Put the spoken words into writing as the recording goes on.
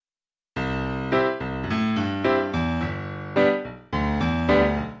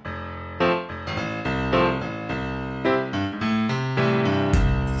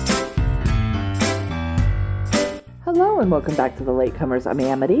Hello and welcome back to The Latecomers. I'm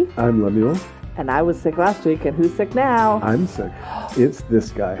Amity. I'm Lemuel. And I was sick last week, and who's sick now? I'm sick. It's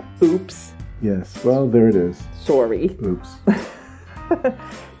this guy. Oops. Yes, well, there it is. Sorry. Oops.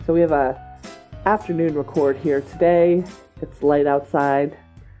 So we have a afternoon record here today. It's light outside.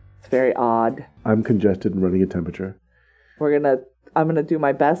 It's very odd. I'm congested and running a temperature. I'm gonna do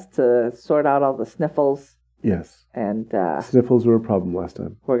my best to sort out all the sniffles. Yes. And sniffles were a problem last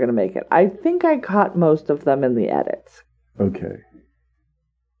time. We're gonna make it. I think I caught most of them in the edits. Okay.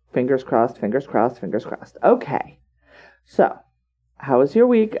 Fingers crossed, fingers crossed, fingers crossed. Okay. So, how was your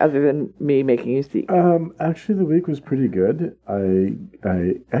week other than me making you speak? Actually, the week was pretty good. I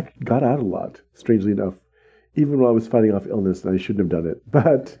got out a lot, strangely enough. Even while I was fighting off illness, and I shouldn't have done it.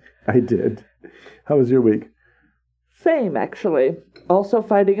 But I did. How was your week? Same, actually. Also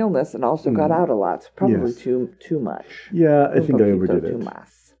fighting illness and also got out a lot. Probably Yes. too much. Yeah, I think I overdid it. Too much.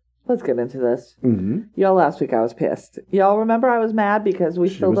 Let's get into this. Mm-hmm. Y'all, last week I was pissed. Y'all remember I was mad because we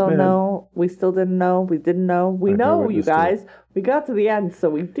still don't know. We still didn't know. We didn't know. We know, you guys. We got to the end,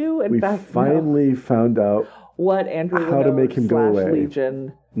 so we do, in fact, finally found out what Andrew how to make him go away.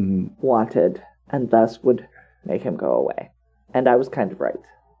 Legion wanted, and thus would make him go away. And I was kind of right.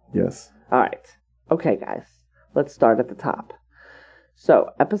 Yes. All right. Okay, guys. Let's start at the top.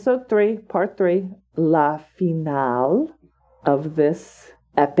 So, episode 3, part 3, La Finale of this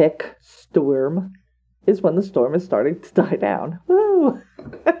epic storm is when the storm is starting to die down. Woo!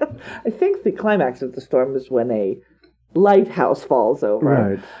 I think the climax of the storm is when a lighthouse falls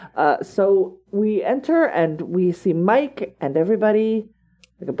over. Right. So we enter and we see Mike and everybody,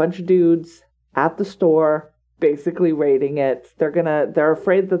 like a bunch of dudes, at the store, basically raiding it. They're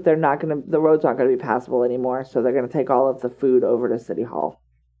afraid that the roads aren't gonna be passable anymore, so they're gonna take all of the food over to City Hall.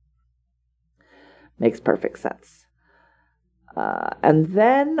 Makes perfect sense. And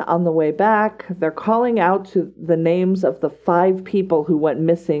then on the way back, they're calling out to the names of the 5 people who went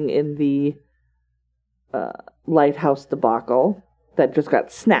missing in the lighthouse debacle that just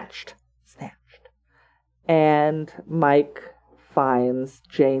got snatched. And Mike finds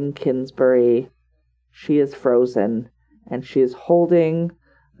Jane Kinsbury. She is frozen, and she is holding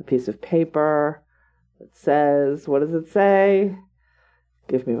a piece of paper that says, what does it say?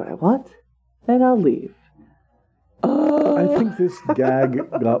 Give me what I want, and I'll leave. I think this gag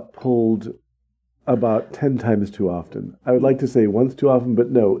got pulled about 10 times too often. I would like to say once too often,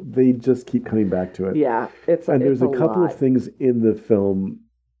 but no, they just keep coming back to it. Yeah, there's a couple lot of things in the film.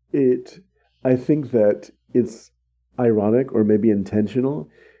 I think that it's ironic or maybe intentional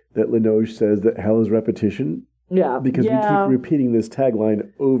that Linoge says that hell is repetition. Yeah, because we keep repeating this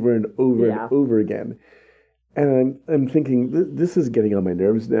tagline over and over and over again. And I'm thinking, this is getting on my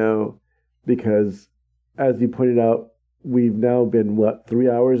nerves now because, as you pointed out, we've now been, 3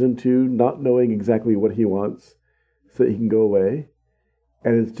 hours into not knowing exactly what he wants so that he can go away.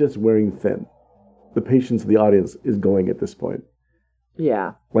 And it's just wearing thin. The patience of the audience is going at this point.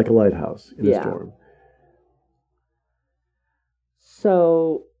 Yeah. Like a lighthouse in a storm.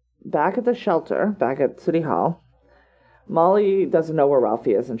 So, back at the shelter, back at City Hall, Molly doesn't know where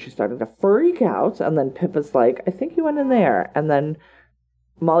Ralphie is, and she's starting to freak out. And then Pip is like, I think he went in there. And then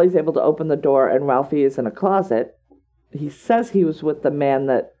Molly's able to open the door, and Ralphie is in a closet. He says he was with the man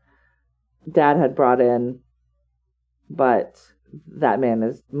that Dad had brought in, but that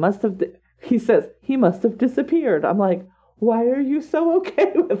man he says he must have disappeared. I'm like, why are you so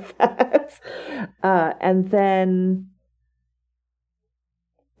okay with that? And then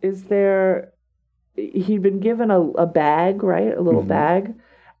he'd been given a bag, right? A little bag.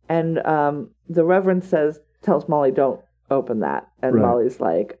 And the Reverend tells Molly, don't open that. And Molly's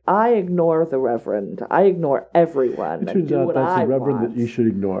like, I ignore the Reverend. I ignore everyone. It turns out that's the Reverend that you should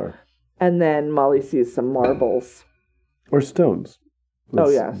ignore. And then Molly sees some marbles. Or stones.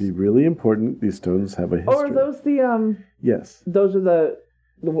 Let's be really important. These stones have a history. Oh, are those the Yes. Those are the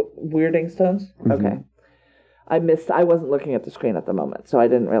weirding stones? Mm-hmm. Okay. I wasn't looking at the screen at the moment, so I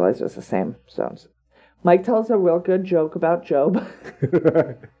didn't realize it was the same stones. Mike tells a real good joke about Job.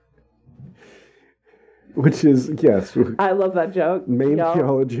 Which is, yes. I love that joke. Main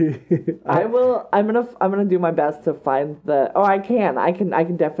theology. I'm gonna do my best to find I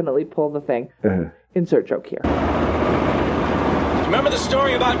can definitely pull the thing. Insert joke here. Remember the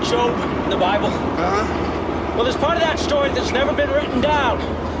story about Job in the Bible? Well, there's part of that story that's never been written down.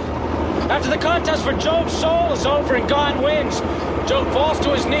 After the contest for Job's soul is over and God wins, Job falls to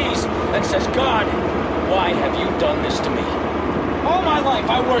his knees and says, God, why have you done this to me? All my life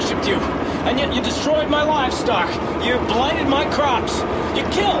I worshipped you, and yet you destroyed my livestock. You blighted my crops. You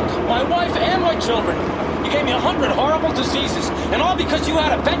killed my wife and my children. You gave me 100 horrible diseases, and all because you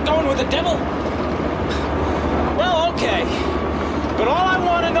had a bet going with the devil? Well, Okay. But all I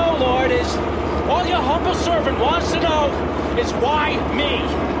want to know, Lord, is all your humble servant wants to know is why me?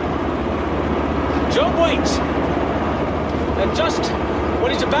 Job waits. And just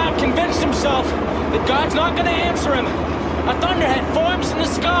when he's about convinced himself that God's not going to answer him, a thunderhead forms in the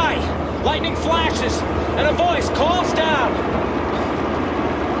sky, lightning flashes, and a voice calls down.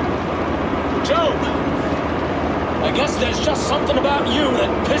 Job, I guess there's just something about you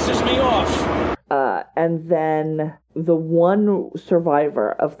that pisses me off. And then the one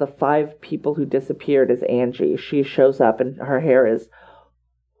survivor of the 5 people who disappeared is Angie. She shows up and her hair is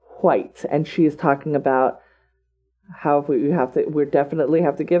white, and she's talking about how we definitely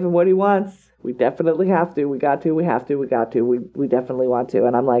have to give him what he wants. We definitely have to. We got to. We have to. We got to. We definitely want to.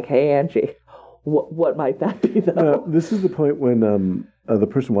 And I'm like, hey, Angie, what might that be, though? This is the point when the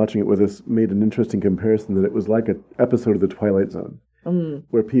person watching it with us made an interesting comparison that it was like an episode of The Twilight Zone,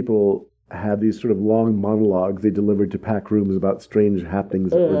 where people had these sort of long monologues they delivered to packed rooms about strange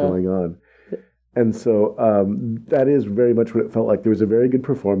happenings that were going on. And so that is very much what it felt like. There was a very good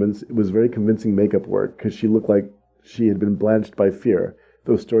performance. It was very convincing makeup work because she looked like she had been blanched by fear.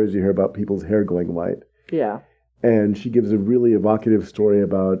 Those stories you hear about people's hair going white. Yeah. And she gives a really evocative story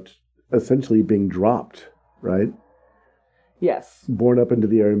about essentially being dropped, right? Yes. Born up into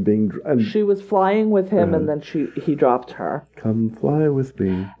the air and being... And she was flying with him and then he dropped her. Come fly with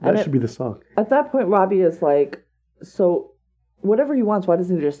me. That should be the song. At that point, Robbie is like, so whatever he wants, why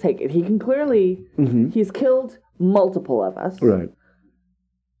doesn't he just take it? He can clearly... He's killed multiple of us. Right.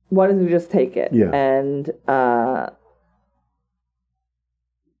 Why doesn't he just take it? Yeah. And I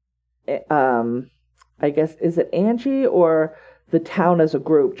guess, is it Angie or the town as a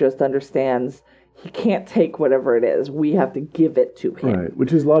group just understands... He can't take whatever it is. We have to give it to him. Right,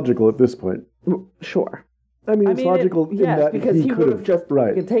 which is logical at this point. Sure. I mean, it's logical in that because he would have just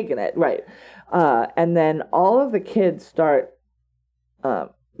taken it. Right. And then all of the kids start,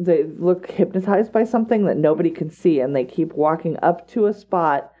 they look hypnotized by something that nobody can see, and they keep walking up to a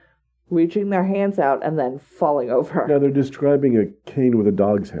spot, reaching their hands out, and then falling over. Now, they're describing a cane with a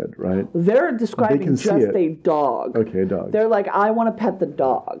dog's head, right? They're describing just a dog. Okay, a dog. They're like, I want to pet the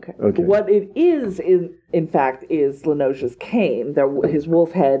dog. Okay. What it is, in fact, is Lenoja's cane, his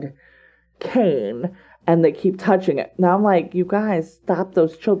wolf head cane, and they keep touching it. Now I'm like, you guys, stop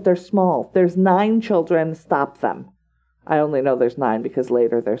those children. They're small. There's 9 children. Stop them. I only know there's 9 because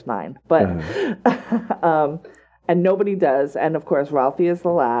later there's 9. But, and nobody does. And, of course, Ralphie is the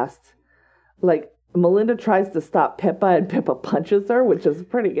last. Like, Melinda tries to stop Pippa, and Pippa punches her, which is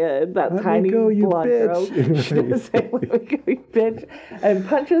pretty good. That tiny blonde girl. She does say, let me go, you bitch. And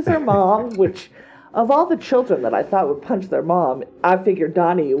punches her mom, which, of all the children that I thought would punch their mom, I figured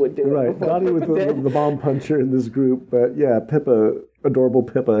Donnie would do it. Right, Donnie was the bomb puncher in this group. But, yeah, Pippa, adorable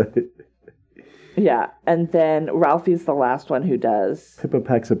Pippa. Yeah, and then Ralphie's the last one who does. Pippa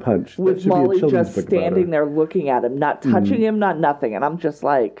packs a punch. With Molly just standing there looking at him, not touching him, not nothing. And I'm just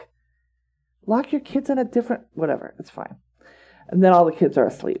like... Lock your kids in a different... Whatever, it's fine. And then all the kids are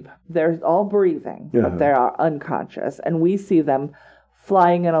asleep. They're all breathing, but they are unconscious. And we see them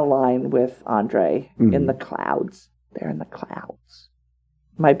flying in a line with Andre in the clouds. They're in the clouds.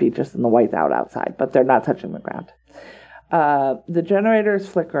 Might be just in the whiteout outside, but they're not touching the ground. The generator is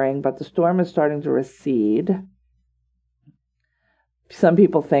flickering, but the storm is starting to recede. Some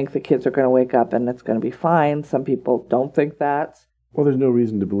people think the kids are going to wake up and it's going to be fine. Some people don't think that. Well, there's no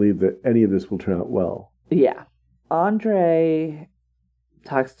reason to believe that any of this will turn out well. Yeah. Andre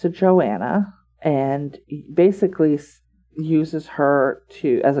talks to Joanna and basically uses her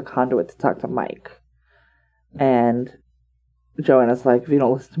as a conduit to talk to Mike. And Joanna's like, if you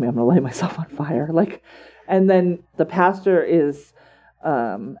don't listen to me, I'm going to lay myself on fire. And then the pastor is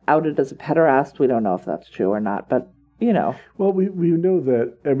outed as a pederast. We don't know if that's true or not, but, you know. Well, we know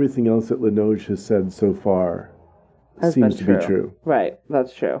that everything else that Lenoge has said so far seems to be true. Right,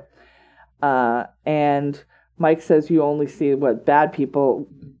 that's true. And Mike says you only see what bad people,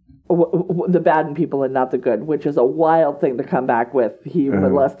 the bad in people and not the good, which is a wild thing to come back with. He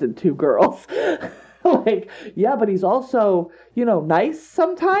molested 2 girls. Yeah, but he's also, nice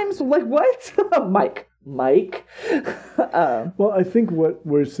sometimes. Like, what? Mike. Well, I think what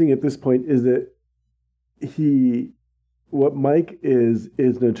we're seeing at this point is that what Mike is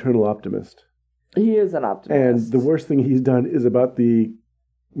an eternal optimist. He is an optimist. And the worst thing he's done is about the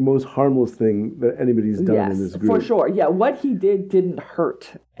most harmless thing that anybody's done in this group. For sure. Yeah, what he didn't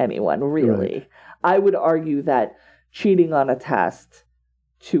hurt anyone, really. Right. I would argue that cheating on a test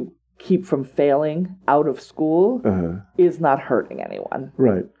to keep from failing out of school is not hurting anyone.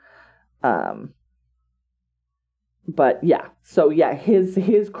 Right. But yeah, so yeah,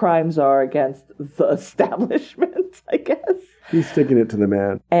 his crimes are against the establishment, I guess. He's sticking it to the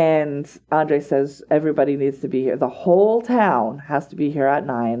man. And Andre says everybody needs to be here. The whole town has to be here at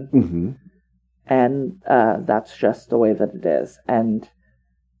 9. Mm-hmm. And that's just the way that it is. And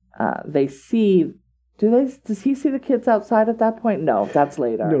they see... Does he see the kids outside at that point? No, that's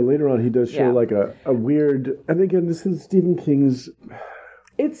later. No, later on he does show like a weird... And again, this is Stephen King's...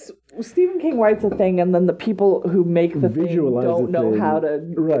 It's... Stephen King writes a thing, and then the people who make the thing don't know how to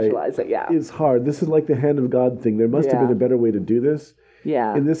visualize it. Yeah, it's hard. This is like the hand of God thing. There must have been a better way to do this.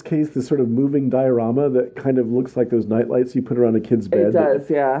 Yeah. In this case, this sort of moving diorama that kind of looks like those nightlights you put around a kid's bed. It does,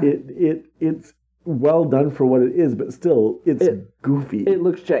 yeah. It's well done for what it is, but still, it's goofy. It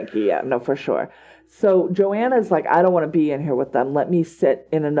looks janky, yeah, no, for sure. So Joanna's like, I don't want to be in here with them. Let me sit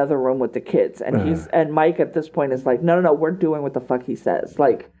in another room with the kids. And and Mike at this point is like, no, we're doing what the fuck he says.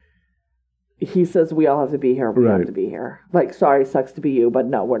 Like, he says we all have to be here. We have to be here. Like, sorry, sucks to be you, but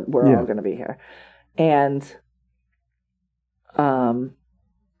no, we're all going to be here. And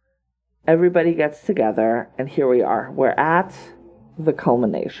everybody gets together, and here we are. We're at the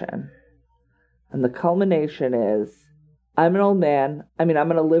culmination. And the culmination is, I'm an old man. I mean, I'm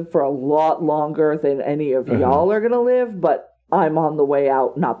going to live for a lot longer than any of y'all are going to live, but I'm on the way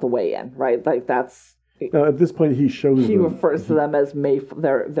out, not the way in, right? Like, that's... Now, at this point, he refers to them as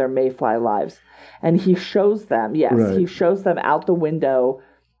their mayfly lives. And he shows them, he shows them out the window,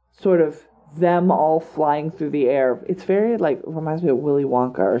 sort of them all flying through the air. It's very, reminds me of Willy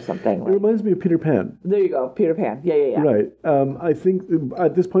Wonka or something. It reminds me of Peter Pan. There you go, Peter Pan. Yeah. Right. I think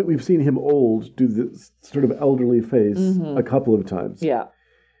at this point, we've seen him old do this sort of elderly face a couple of times. Yeah.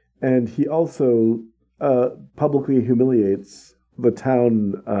 And he also publicly humiliates the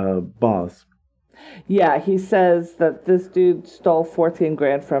town boss. Yeah, he says that this dude stole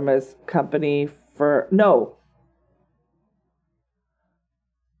 $14,000 from his company for... No.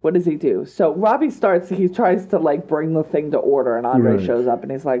 What does he do? So Robbie he tries to, bring the thing to order, and Andre shows up,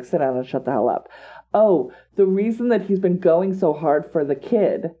 and he's like, sit down and shut the hell up. Oh, the reason that he's been going so hard for the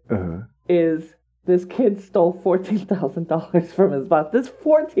kid is this kid stole $14,000 from his boss. This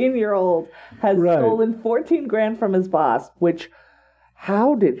 14-year-old has stolen $14,000 from his boss, which...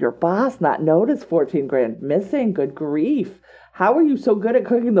 How did your boss not notice $14,000 missing? Good grief. How are you so good at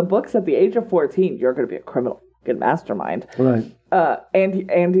cooking the books at the age of 14? You're going to be a criminal fucking mastermind. Right.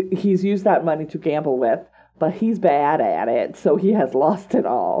 And he's used that money to gamble with, but he's bad at it, so he has lost it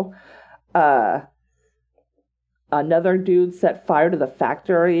all. Another dude set fire to the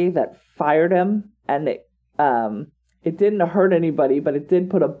factory that fired him, and it didn't hurt anybody, but it did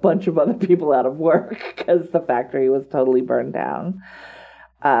put a bunch of other people out of work because the factory was totally burned down.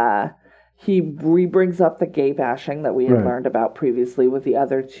 He brings up the gay bashing that we had learned about previously with the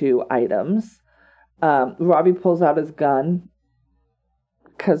other two items. Robbie pulls out his gun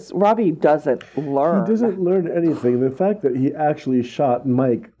because Robbie doesn't learn. He doesn't learn anything. The fact that he actually shot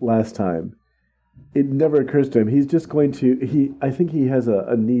Mike last time, it never occurs to him. He's just going to... I think he has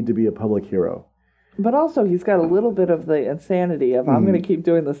a need to be a public hero. But also, he's got a little bit of the insanity of, I'm going to keep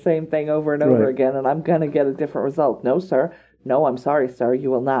doing the same thing over and over again, and I'm going to get a different result. No, sir. No, I'm sorry, sir.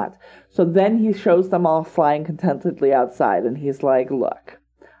 You will not. So then he shows them all flying contentedly outside, and he's like, look,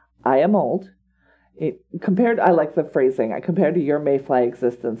 I am old. I like the phrasing. Compared to your mayfly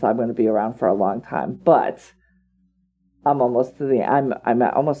existence, I'm going to be around for a long time. But I'm almost to the end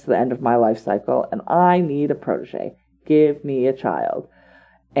of my life cycle, and I need a protege. Give me a child.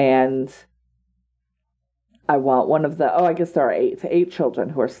 And... I want one of I guess there are 8 children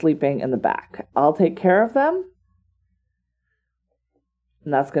who are sleeping in the back. I'll take care of them.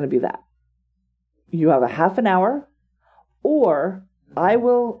 And that's going to be that. You have a half an hour, or I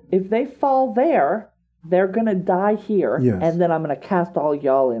will, if they fall there, they're going to die here, and then I'm going to cast all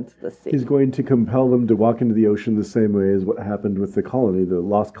y'all into the sea. He's going to compel them to walk into the ocean the same way as what happened with the colony, the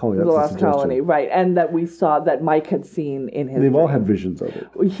Lost Colony. That's the Lost Colony, right. And that we saw that Mike had seen in his They've dream. All had visions of it.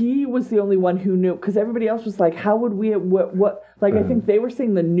 He was the only one who knew, because everybody else was like, how would we, I think they were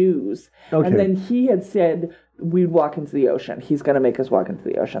seeing the news, and then he had said, we'd walk into the ocean. He's going to make us walk into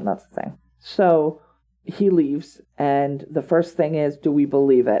the ocean. That's the thing. So... he leaves, and the first thing is, do we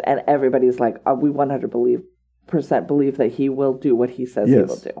believe it? And everybody's like, we 100% believe that he will do what he says he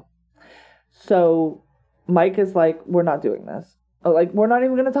will do. So Mike is like, we're not doing this. We're not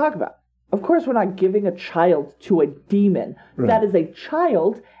even going to talk about it. Of course, we're not giving a child to a demon. Right. That is a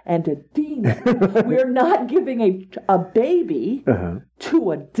child and a demon. We're not giving a baby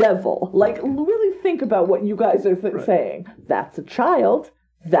to a devil. Really think about what you guys are saying. That's a child.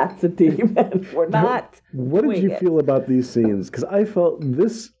 that's a demon. We're not. What did you feel about these scenes? Because I felt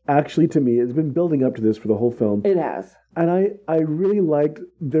this actually, to me, has been building up to this for the whole film. It has. And I really liked,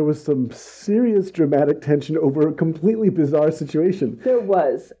 there was some serious dramatic tension over a completely bizarre situation. There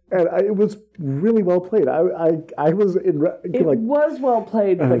was. And it was really well played. I was in... It was well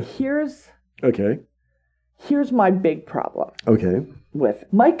played, but here's my big problem. Okay. With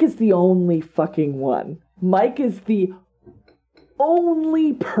Mike is the only fucking one. Mike is the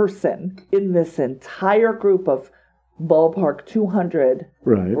only person in this entire group of ballpark 200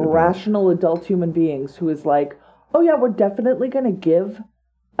 rational adult human beings who is like, oh yeah, we're definitely going to give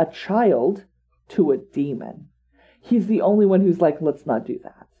a child to a demon. He's the only one who's like, let's not do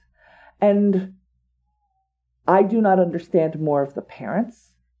that. And I do not understand more of the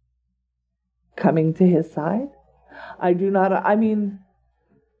parents coming to his side. I don't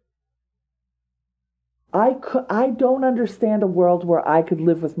understand a world where I could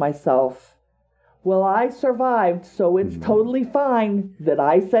live with myself. Well, I survived, so it's totally fine that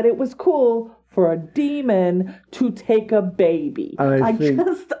I said it was cool for a demon to take a baby. I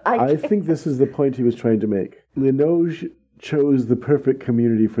think this is the point he was trying to make. Linoge chose the perfect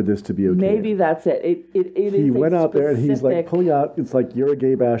community for this to be okay. Maybe that's it. He went out there and he's like pulling out, it's like, you're a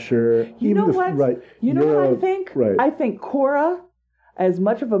gay basher. You know what? Right. You know what I think? Right. I think Cora, as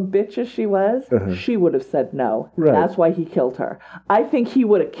much of a bitch as she was, she would have said no. Right. That's why he killed her. I think he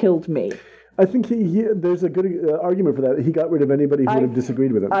would have killed me. I think there's a good argument for that. He got rid of anybody who would have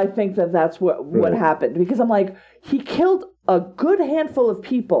disagreed with him. I think that's what happened. Because I'm like, he killed a good handful of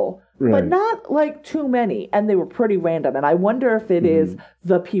people, but not like too many. And they were pretty random. And I wonder if it is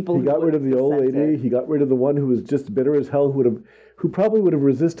the people He got rid of the old lady. He got rid of the one who was just bitter as hell, who probably would have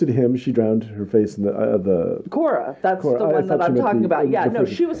resisted him. She drowned her face in the... Cora. That's the one that I'm talking about. Yeah, no,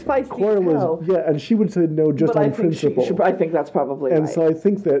 she was feisty Cora as hell. was, and she would say no just on principle. I think that's probably And so I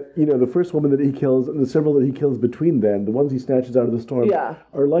think that, the first woman that he kills and the several that he kills between them, the ones he snatches out of the storm,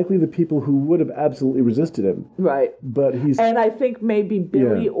 are likely the people who would have absolutely resisted him. Right. But he's... And I think maybe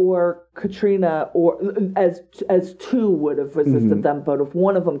Billy or Katrina, or as two would have resisted them, but if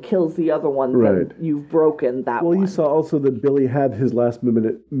one of them kills the other one, then you've broken that one. Well, you saw also that Billy had his last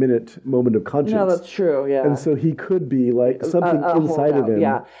minute moment of conscience. No, that's true, yeah. And so he could be like something inside of him.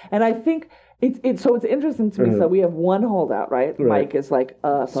 Yeah, and I think it's interesting to me. So we have one holdout, right? Mike is like,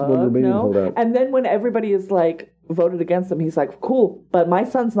 one remaining holdout. And then when everybody is like voted against him, he's like, cool, but my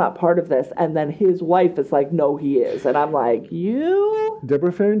son's not part of this. And then his wife is like, no, he is. And I'm like,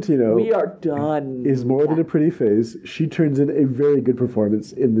 Deborah Ferrantino, we are done. Is more than a pretty face. She turns in a very good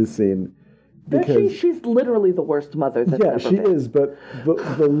performance in this scene. Because she's literally the worst mother that's ever she been. is, but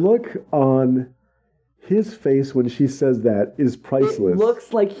the look on his face when she says that is priceless. It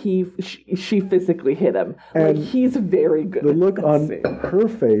looks like she physically hit him. And like he's very good. The look on her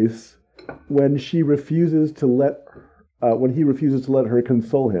face when she refuses to let her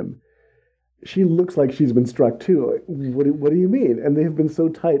console him. She looks like she's been struck too. Like, what do you mean? And they've been so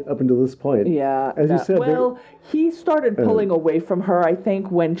tight up until this point. Yeah. As you said. Well, he started pulling away from her, I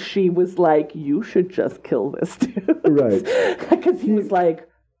think, when she was like, you should just kill this dude. Right. Because he was like,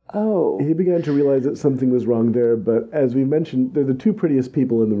 oh. He began to realize that something was wrong there, but as we mentioned, they're the two prettiest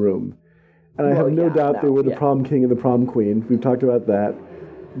people in the room. And I have no doubt they were the prom king and the prom queen. We've talked about that.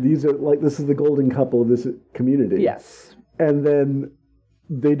 These are this is the golden couple of this community. Yes. And then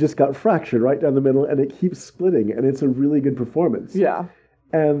they just got fractured right down the middle, and it keeps splitting, and it's a really good performance. Yeah.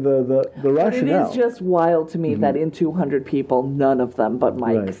 And the rationale. It is just wild to me that in 200 people, none of them but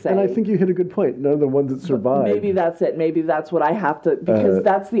Mike say. And I think you hit a good point. None of the ones that survived. Maybe that's it. Maybe that's what I have to, because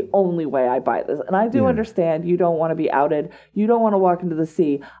that's the only way I buy this. And I do understand you don't want to be outed. You don't want to walk into the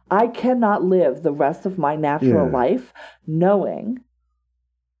sea. I cannot live the rest of my natural life knowing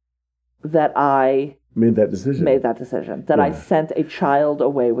that I made that decision. That I sent a child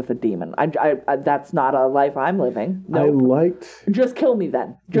away with a demon. I that's not a life I'm living. Nope. I liked... Just kill me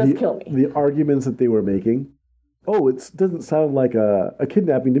then. Kill me. The arguments that they were making. Oh, it doesn't sound like a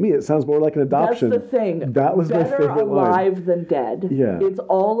kidnapping to me. It sounds more like an adoption. That's the thing. That was my favorite line. Better alive than dead. Yeah. It's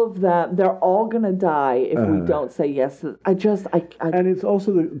all of them. They're all going to die if we don't say yes. And it's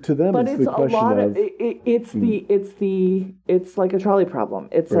also to them. But it's the question a lot of it's like a trolley problem.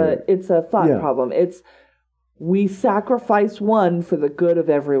 It's a thought problem. It's we sacrifice one for the good of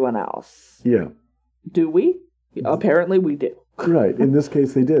everyone else. Yeah. Do we? Apparently we do. Right. In this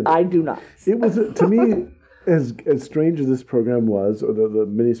case, they did. I do not. It was to me. As strange as this program was, or the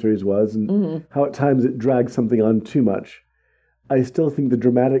miniseries was, and how at times it dragged something on too much, I still think the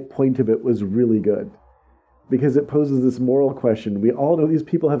dramatic point of it was really good. Because it poses this moral question. We all know these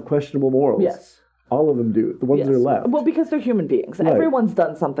people have questionable morals. Yes. All of them do. The ones that are left. Well, because they're human beings. Right. Everyone's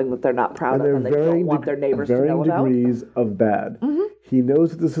done something that they're not proud of, and they don't want their neighbors to know about. Varying degrees of bad. Mm-hmm. He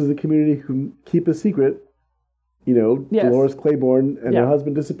knows that this is a community who keep a secret. You know, Dolores Claiborne and her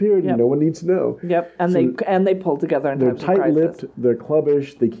husband disappeared, and no one needs to know. Yep, and so they pull together in times of crisis. They're tight-lipped, they're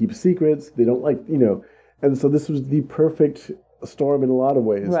clubbish, they keep secrets, they don't like, and so this was the perfect storm in a lot of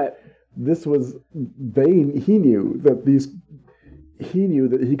ways. Right. This was, he knew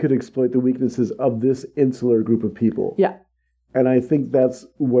that he could exploit the weaknesses of this insular group of people. Yeah. And I think that's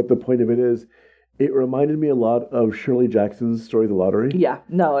what the point of it is. It reminded me a lot of Shirley Jackson's Story of the Lottery. Yeah,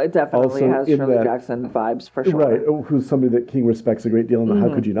 no, it definitely has Shirley Jackson vibes for sure. Right, who's somebody that King respects a great deal, and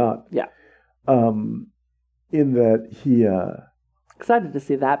how could you not? Yeah. In that he... excited to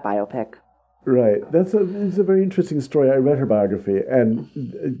see that biopic. Right, it's a very interesting story. I read her biography, and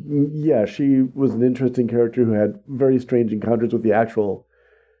she was an interesting character who had very strange encounters with the actual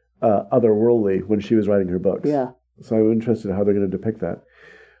otherworldly when she was writing her books. Yeah. So I'm interested in how they're going to depict that.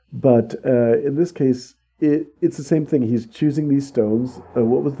 But in this case, it's the same thing. He's choosing these stones.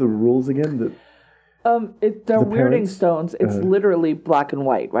 What was the rules again? They're weirding stones. It's literally black and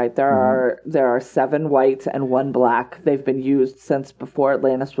white, right? There are 7 white and 1 black. They've been used since before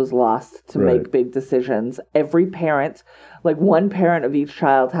Atlantis was lost to make big decisions. Every parent, like one parent of each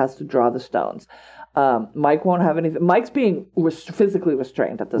child, has to draw the stones. Mike won't have anything. Mike's being physically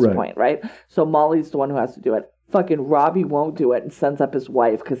restrained at this point, right? So Molly's the one who has to do it. Fucking Robbie won't do it and sends up his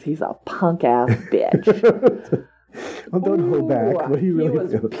wife because he's a punk ass bitch. Well, don't hold back. What do you really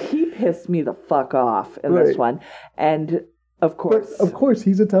feel? He pissed me the fuck off in this one, and of course,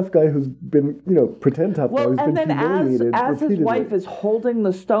 he's a tough guy who's been, pretend tough. Well, and then as his wife is holding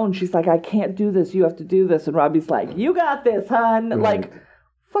the stone, she's like, "I can't do this. You have to do this." And Robbie's like, "You got this, hun." Right. Like,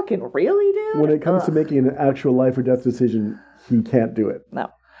 fucking really, dude. When it comes to making an actual life or death decision, he can't do it. No.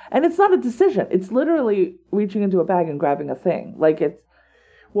 And it's not a decision. It's literally reaching into a bag and grabbing a thing. Like it's...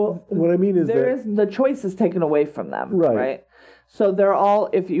 Well, what I mean is the choice is taken away from them. Right? So they're all...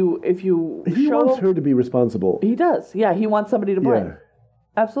 If you He wants her to be responsible. He does. Yeah, he wants somebody to blame. Yeah.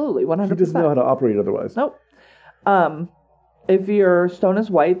 Absolutely, 100%. He doesn't know how to operate otherwise. Nope. If your stone is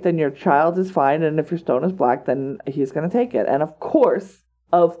white, then your child is fine. And if your stone is black, then he's going to take it. And of course,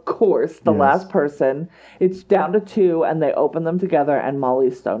 the last person, it's down to 2, and they open them together, and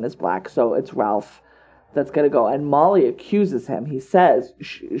Molly's stone is black. So it's Ralph that's going to go. And Molly accuses him. He says,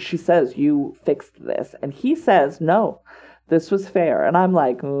 she says, "You fixed this." And he says, "No, this was fair." And I'm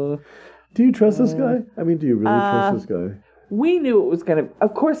like, do you trust this guy? I mean, do you really trust this guy? We knew it was going to,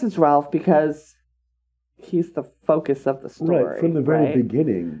 of course it's Ralph, because he's the focus of the story. Right, from the very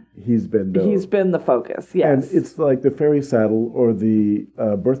beginning, he's been the focus, yes. And it's like the fairy saddle or the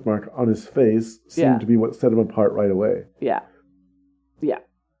birthmark on his face seemed to be what set him apart right away. Yeah. Yeah.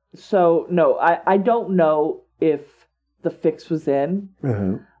 So, no, I don't know if the fix was in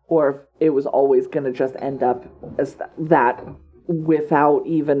or if it was always going to just end up as that without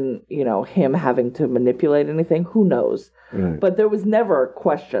even, him having to manipulate anything. Who knows? Right. But there was never a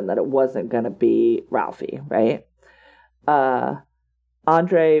question that it wasn't going to be Ralphie, right?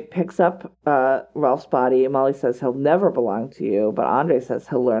 Andre picks up Ralph's body. Molly says he'll never belong to you, but Andre says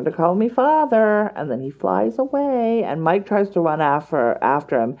he'll learn to call me father, and then he flies away, and Mike tries to run after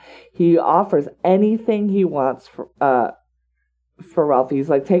him. He offers anything he wants for Ralphie. He's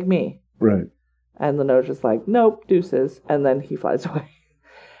like, "Take me." Right. And Leno's just like, "Nope, deuces," and then he flies away.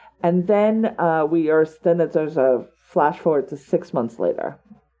 And then there's a flash forward to 6 months later.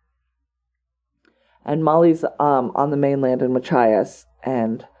 And Molly's on the mainland in Machias,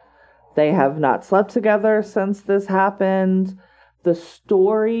 and they have not slept together since this happened. The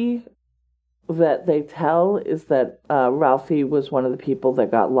story that they tell is that Ralphie was one of the people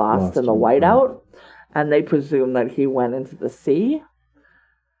that got lost in the whiteout, and they presume that he went into the sea.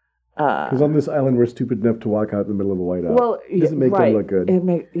 Because on this island, we're stupid enough to walk out in the middle of a whiteout. Well, it doesn't make them look good.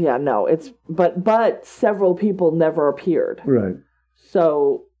 But several people never appeared. Right.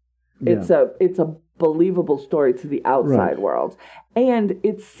 So it's a believable story to the outside world. And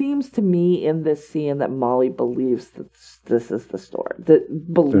it seems to me in this scene that Molly believes that this is the story.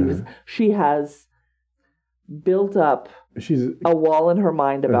 That believes she has built up a wall in her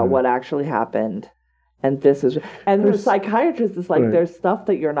mind about what actually happened. And the psychiatrist is like, "There's stuff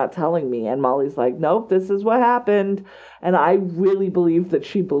that you're not telling me." And Molly's like, "Nope, this is what happened." And I really believe that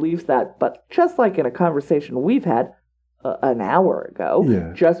she believes that. But just like in a conversation we've had an hour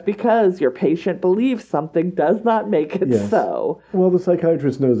ago, just because your patient believes something does not make it so. Well, the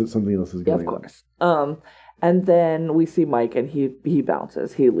psychiatrist knows that something else is going on. Of course. And then we see Mike, and he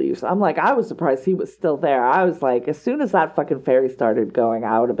bounces. He leaves. I'm like, I was surprised he was still there. I was like, as soon as that fucking ferry started going,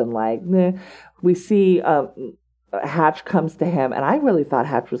 I would have been like, nah, we see Hatch comes to him, and I really thought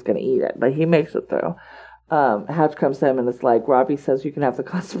Hatch was going to eat it, but he makes it through. Hatch comes to him and it's like, Robbie says you can have the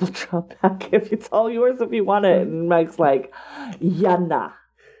constable job back if it's all yours if you want it. And Mike's like, yeah, nah.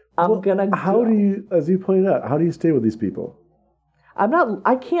 I'm gonna go. How do you, as you pointed out, how do you stay with these people?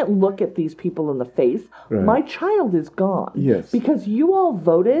 I can't look at these people in the face. Right. My child is gone. Yes. Because you all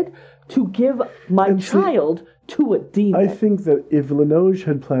voted to give my child to a demon. I think that if Linoge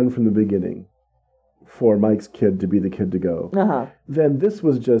had planned from the beginning for Mike's kid to be the kid to go, then this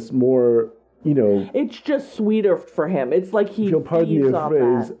was just more, it's just sweeter for him. It's like he feels pardon the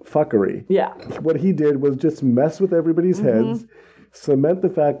phrase, fuckery. Yeah. What he did was just mess with everybody's heads, cement the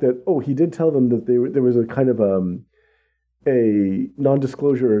fact that, he did tell them that there was a kind of a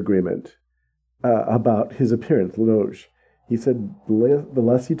non-disclosure agreement about his appearance, Linoge. He said, the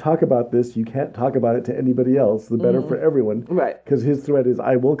less you talk about this, you can't talk about it to anybody else, the better for everyone. Right. Because his threat is,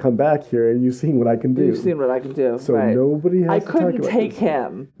 I will come back here and you've seen what I can do. You've seen what I can do. So nobody has to talk about I couldn't take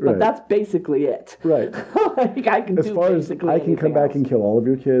him, but that's basically it. Right. Like I can as do far as basically I can come back and kill all of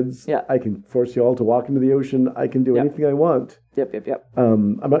your kids. Yeah. I can force you all to walk into the ocean. I can do anything I want. Yep.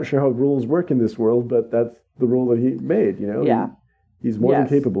 I'm not sure how rules work in this world, but that's the rule that he made, Yeah. He's more than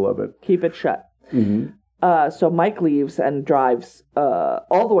capable of it. Keep it shut. Mm-hmm. So Mike leaves and drives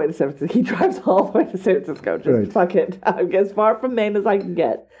all the way to San Francisco. He drives all the way to San Francisco. Just fuck it. As far from Maine as I can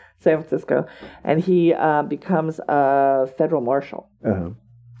get, San Francisco. And he becomes a federal marshal,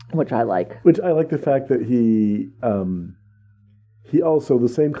 which I like. Which I like the fact that he also, the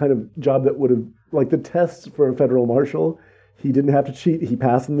same kind of job that would have, like the tests for a federal marshal, he didn't have to cheat. He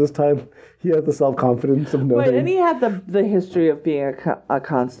passed them this time. He had the self-confidence of knowing. Right, and he had the history of being a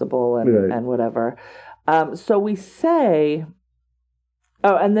constable and whatever. So we say,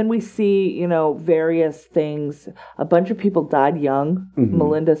 and then we see, various things. A bunch of people died young. Mm-hmm.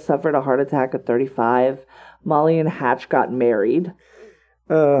 Melinda suffered a heart attack at 35. Molly and Hatch got married.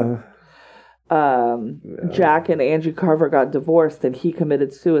 Jack and Angie Carver got divorced, and he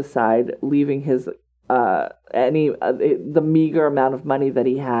committed suicide, leaving his the meager amount of money that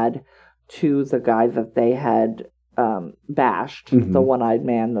he had to the guy that they had bashed, the one-eyed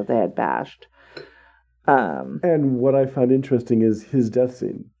man that they had bashed. And what I found interesting is his death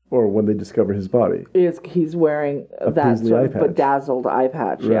scene, or when they discover his body. He's wearing that sort of bedazzled eye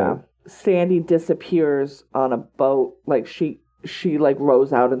patch, yeah. Sandy disappears on a boat, like she like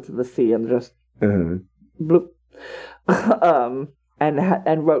rows out into the sea and just bloop.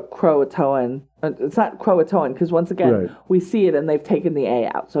 And wrote Croatoan. It's not Croatoan, because once again, we see it and they've taken the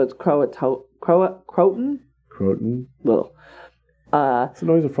A out. So it's Croatan? Croatan. Little. It's the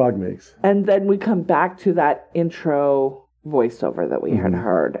noise a frog makes. And then we come back to that intro voiceover that we had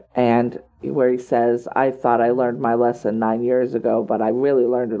heard, and where he says, I thought I learned my lesson 9 years ago, but I really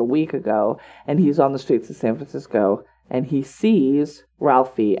learned it a week ago. And he's on the streets of San Francisco, and he sees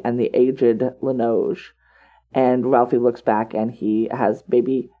Ralphie and the aged Linoge. And Ralphie looks back, and he has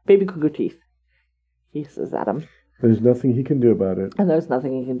baby cougar teeth. He says at him. There's nothing he can do about it. And there's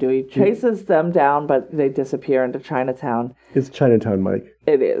nothing he can do. He chases them down, but they disappear into Chinatown. It's Chinatown Mike.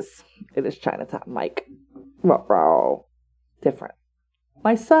 It is. It is Chinatown Mike. Ruh-roh. Different.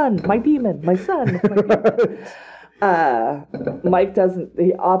 My son, my demon, my son. Mike doesn't,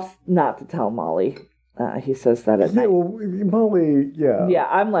 he opts not to tell Molly. He says that at night. Well, Molly, Yeah,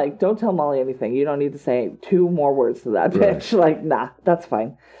 I'm like, don't tell Molly anything. You don't need to say 2 more words to that bitch. Like, nah, that's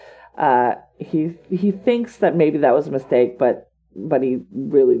fine. He thinks that maybe that was a mistake, but he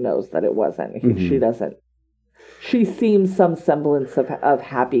really knows that it wasn't. She doesn't. She seems some semblance of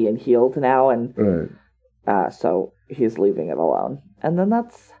happy and healed now, and so he's leaving it alone. And then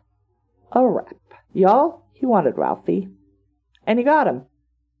that's a wrap. Y'all, he wanted Ralphie, and he got him.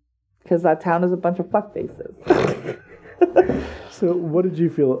 Because that town is a bunch of fuckfaces. So what did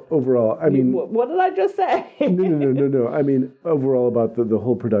you feel overall? I mean... What did I just say? No. I mean, overall about the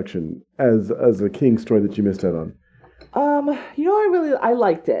whole production as a King story that you missed out on. I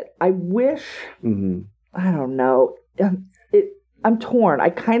liked it. I wish... I don't know. I'm torn. I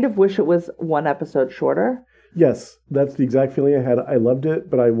kind of wish it was 1 episode shorter. Yes, that's the exact feeling I had. I loved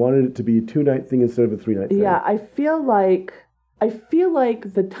it, but I wanted it to be a 2-night thing instead of a 3-night thing. Yeah, I feel like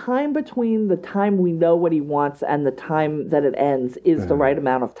the time between the time we know what he wants and the time that it ends is the right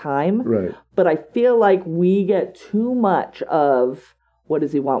amount of time. Right. But I feel like we get too much of what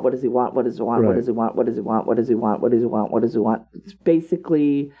does he want? What does he want? What does he want? What does he want? What does he want? What does he want? What does he want? What does he want? It's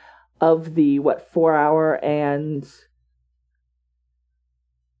basically of the 4 hour and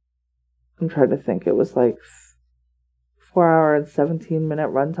I'm trying to think. It was like 4 hour and 17 minute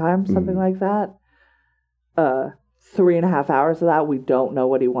runtime, something like that. 3.5 hours of that, we don't know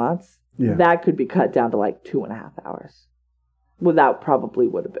what he wants. that could be cut down to like 2.5 hours. Probably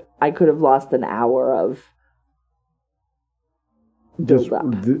would have been. I could have lost an hour of build up.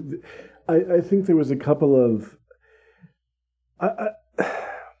 I think there was a couple of.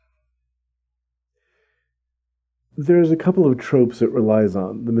 There's a couple of tropes it relies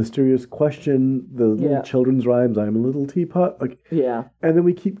on. The mysterious question, the little children's rhymes, I'm a little teapot. And then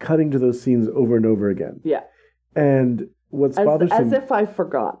we keep cutting to those scenes over and over again. Yeah. And what's bothersome... As if I've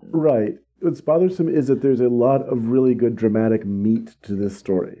forgotten. Right. What's bothersome is that there's a lot of really good dramatic meat to this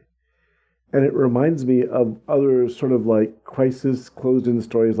story. And it reminds me of other sort of like crisis closed-in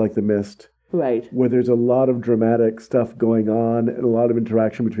stories like The Mist. Right. Where there's a lot of dramatic stuff going on and a lot of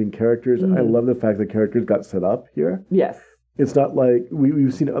interaction between characters. I love the fact that characters got set up here. Yes. It's not like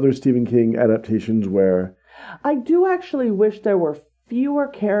we've seen other Stephen King adaptations where... I do actually wish there were fewer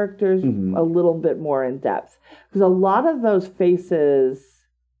characters a little bit more in depth. Because a lot of those faces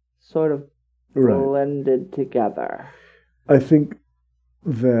sort of blended together. I think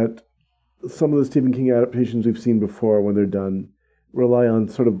that some of the Stephen King adaptations we've seen before when they're done rely on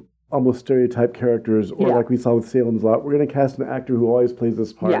sort of almost stereotype characters, or like we saw with Salem's Lot, we're going to cast an actor who always plays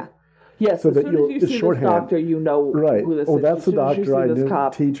this part. Yeah. Yes, so as soon as you see this doctor, you know who this is. Oh, that's the doctor, I know,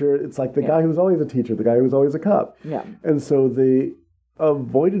 teacher. It's like the guy who's always a teacher, the guy who's always a cop. Yeah. And so they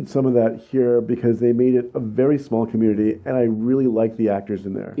avoided some of that here because they made it a very small community, and I really like the actors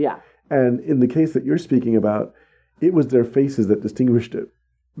in there. Yeah. And in the case that you're speaking about, it was their faces that distinguished it.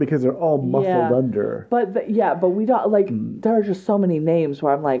 Because they're all muffled under. But we don't, there are just so many names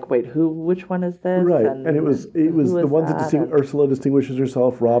where I'm like, wait, which one is this? Right. And it was the ones that Ursula distinguishes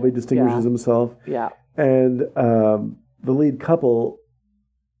herself, Robbie distinguishes himself. Yeah. And the lead couple,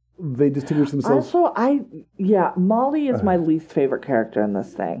 they distinguish themselves. Also, Molly is my least favorite character in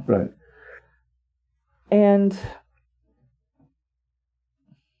this thing. Right. And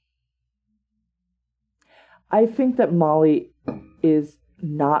I think that Molly is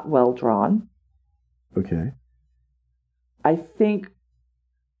not well drawn. Okay. I think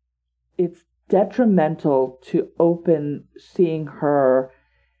it's detrimental to open seeing her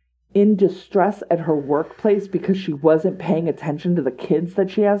in distress at her workplace because she wasn't paying attention to the kids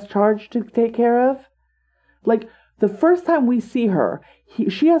that she has charge to take care of. Like, the first time we see her,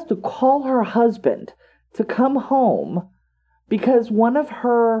 she has to call her husband to come home because one of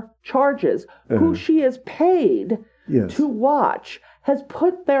her charges, who she is paid to watch, has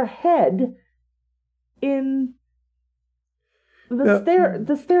put their head in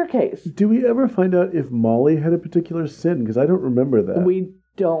the staircase. Do we ever find out if Molly had a particular sin? Because I don't remember that. We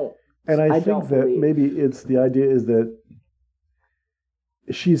don't. And I think that maybe it's the idea is that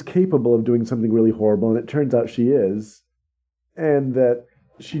she's capable of doing something really horrible, and it turns out she is, and that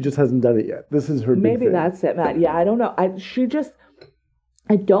she just hasn't done it yet. This is her big Maybe thing. that's it, Matt. Yeah, I don't know. I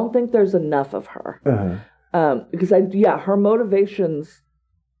don't think there's enough of her. Because her motivations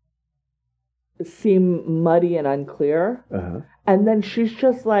seem muddy and unclear. And then she's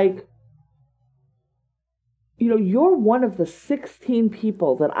just like, you're one of the 16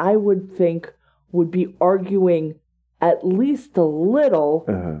 people that I would think would be arguing at least a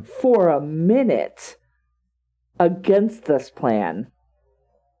little for a minute against this plan.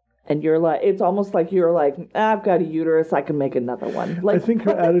 And you're like, it's almost like you're like, I've got a uterus, I can make another one. Like, I think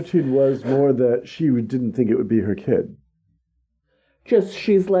her attitude was more that she didn't think it would be her kid. Just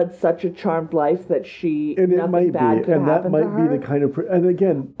she's led such a charmed life that and it might be, and that might be the kind of, and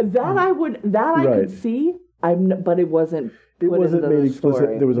again, I could see. But it wasn't. It wasn't made explicit.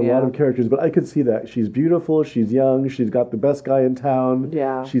 Story. There was a lot of characters, but I could see that she's beautiful, she's young, she's got the best guy in town.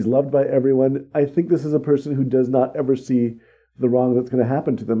 Yeah, she's loved by everyone. I think this is a person who does not ever see the wrong that's going to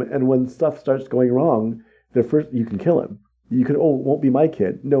happen to them. And when stuff starts going wrong, you can kill him. You can, it won't be my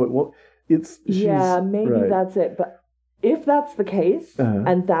kid. No, it won't. Maybe that's it. But if that's the case,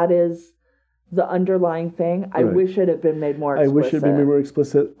 and that is the underlying thing, I wish it had been made more explicit. I wish it had been made more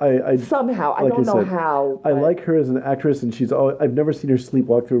explicit. Somehow. I don't know how. I like her as an actress, and I've never seen her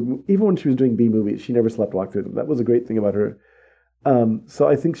sleepwalk through, even when she was doing B movies, she never sleptwalked through them. That was a great thing about her. So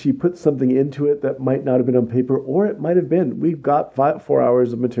I think she put something into it that might not have been on paper, or it might have been. We've got 4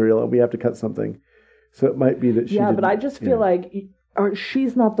 hours of material, and we have to cut something. So it might be that she but I just feel like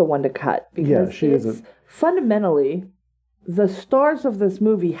she's not the one to cut. Because she isn't. Fundamentally, the stars of this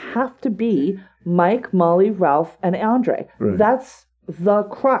movie have to be Mike, Molly, Ralph, and Andre. Right. That's the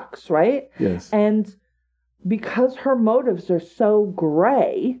crux, right? Yes. And because her motives are so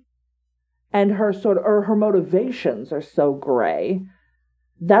gray, and her motivations are so gray,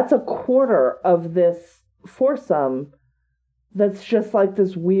 that's a quarter of this foursome that's just like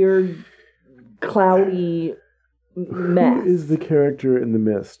this weird, cloudy mess. Who is the character in The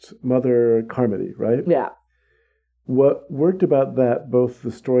Mist? Mother Carmody, right? Yeah. What worked about that, both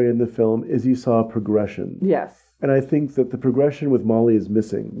the story and the film, is you saw progression. Yes. And I think that the progression with Molly is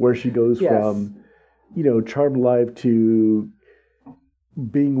missing, where she goes from, charmed life to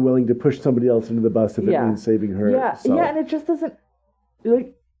being willing to push somebody else into the bus if it means saving her. Yeah, and it just doesn't,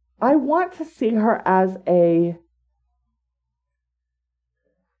 like, I want to see her as a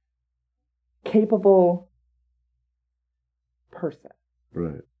capable person.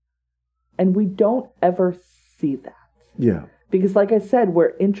 Right. And we don't ever see that. Yeah. Because like I said,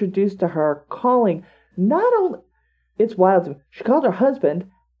 we're introduced to her calling not only, it's wild, she called her husband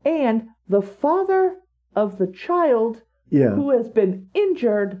and the father of the child who has been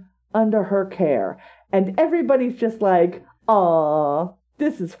injured under her care. And everybody's just like, aw,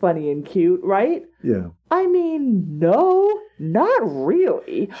 this is funny and cute, right? Yeah. I mean, no, not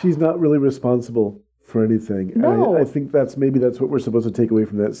really. She's not really responsible for anything. No. I think that's what we're supposed to take away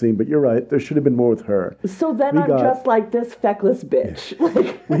from that scene. But you're right. There should have been more with her. So then I'm just like this feckless bitch.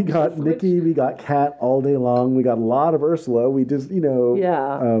 Like, we got Nikki. We got Kat all day long. We got a lot of Ursula. We just,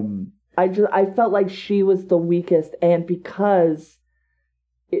 Yeah. I felt like she was the weakest. And because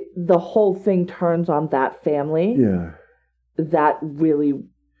the whole thing turns on that family. Yeah. That really...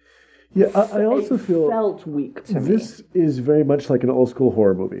 Yeah, I also feel... felt weak to me. This is very much like an old school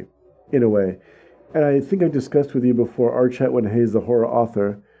horror movie, in a way. And I think I discussed with you before Archetwin Hayes, the horror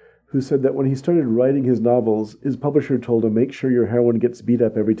author, who said that when he started writing his novels, his publisher told him, make sure your heroine gets beat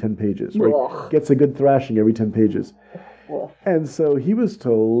up every 10 pages, right? Gets a good thrashing every 10 pages. Ugh. And so he was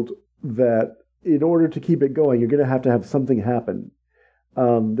told that in order to keep it going, you're going to have something happen.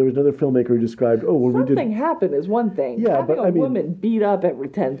 There was another filmmaker who described, something happen is one thing. Yeah, having a woman beat up every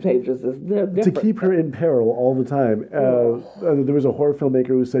 10 pages is different. To keep her in peril all the time. There was a horror filmmaker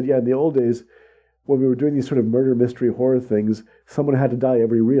who said, in the old days, when we were doing these sort of murder mystery horror things, someone had to die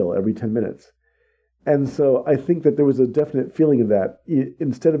every reel, every 10 minutes. And so I think that there was a definite feeling of that.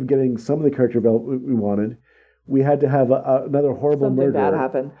 Instead of getting some of the character development we wanted, we had to have another horrible murder bad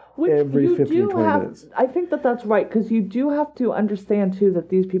happen. Which every 15, 20 minutes. I think that's right, because you do have to understand, too, that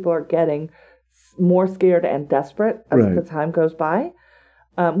these people are getting more scared and desperate as the time goes by,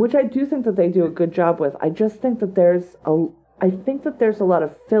 which I do think that they do a good job with. I just think that there's a lot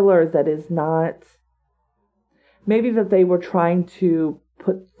of filler that is not... Maybe that they were trying to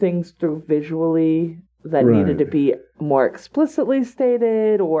put things through visually that needed to be more explicitly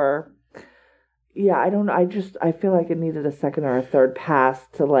stated, or... Yeah, I don't know. I feel like it needed a second or a third pass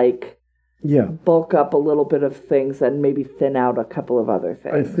to bulk up a little bit of things and maybe thin out a couple of other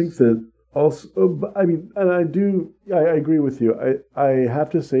things. I think that also, and I agree with you. I have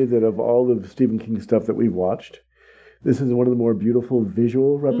to say that of all of Stephen King's stuff that we've watched, this is one of the more beautiful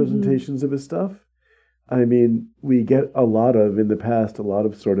visual representations of his stuff. I mean, we get in the past, a lot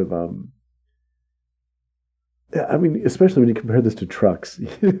of sort of, especially when you compare this to Trucks.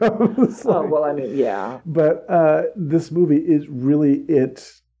 Yeah. But this movie is really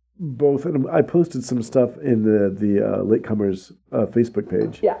both, and I posted some stuff in the Latecomers Facebook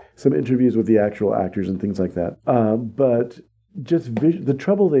page. Yeah. Some interviews with the actual actors and things like that. But just the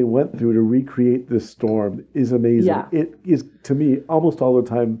trouble they went through to recreate this storm is amazing. Yeah. It is, to me, almost all the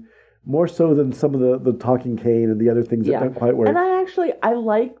time, more so than some of the talking cane and the other things that don't quite work. And I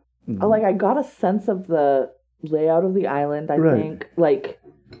got a sense of the layout of the island, I think.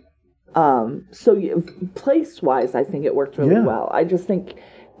 Place-wise, I think it worked really well. I just think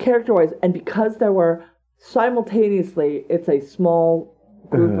character-wise, and because there were simultaneously, it's a small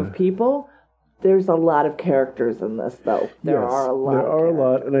group of people, there's a lot of characters in this, though. There are a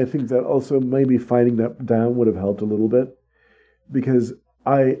lot, and I think that also maybe finding that down would have helped a little bit, because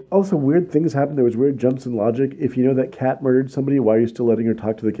also weird things happen. There was weird jumps in logic. If you know that Kat murdered somebody, why are you still letting her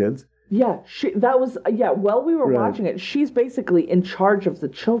talk to the kids? Yeah, while we were watching it, she's basically in charge of the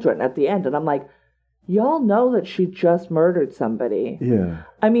children at the end. And I'm like, y'all know that she just murdered somebody. Yeah.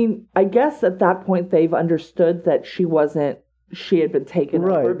 I mean, I guess at that point they've understood that she had been taken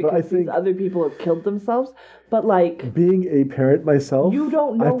over because these other people have killed themselves. But being a parent myself, you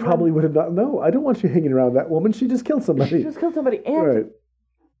don't know. I probably would have not. No, I don't want you hanging around that woman. She just killed somebody. And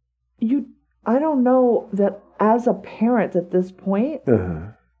I don't know that as a parent at this point,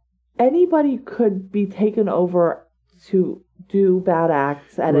 anybody could be taken over to do bad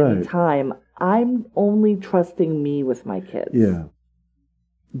acts at any time. I'm only trusting me with my kids. Yeah.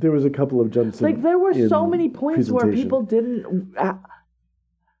 There was a couple of jumps there were so many points where people didn't...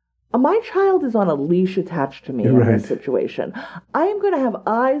 my child is on a leash attached to me in this situation. I am going to have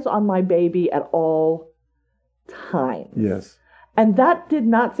eyes on my baby at all times. Yes. And that did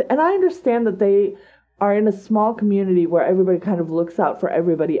not... And I understand that they are in a small community where everybody kind of looks out for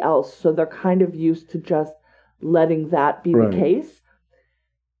everybody else. So they're kind of used to just letting that be the case.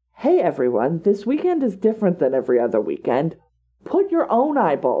 Hey, everyone, this weekend is different than every other weekend. Put your own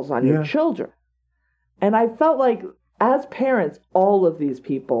eyeballs on your children. And I felt like, as parents, all of these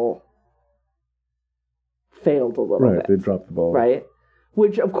people failed a little bit. Right, they dropped the ball. Right?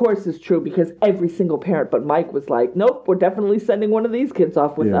 Which, of course, is true because every single parent but Mike was like, nope, we're definitely sending one of these kids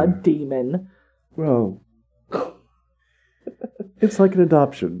off with a demon. Well, it's like an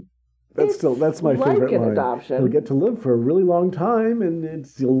adoption. That's my favorite line. Adoption. You'll get to live for a really long time, and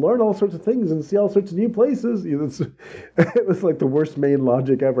you'll learn all sorts of things and see all sorts of new places. It was like the worst main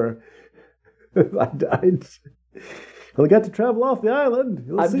logic ever. You'll get to travel off the island.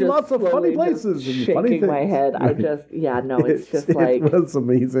 You'll see lots of funny places and funny things. Shaking my head. Right. It's just like... It was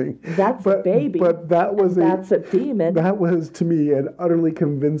amazing. That's a baby. But that's a demon. That was, to me, an utterly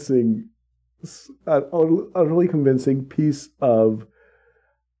convincing piece of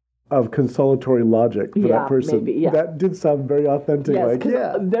consolatory logic for that person. Maybe, that did sound very authentic.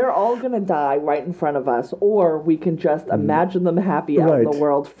 Yes, they're all going to die right in front of us, or we can just imagine them happy out in the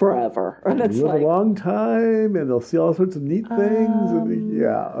world forever. And it's live a long time, and they'll see all sorts of neat things.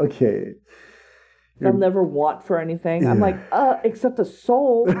 Okay. They'll never want for anything. I'm like, except a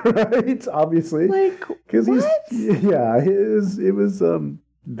soul. Right, obviously. Because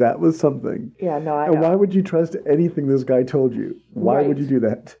that was something. Yeah, no, I know. And know. why would you trust anything this guy told you? Why would you do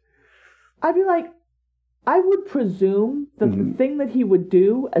that? I'd be like, I would presume that the thing that he would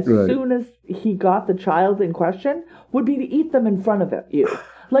do as soon as he got the child in question would be to eat them in front of you.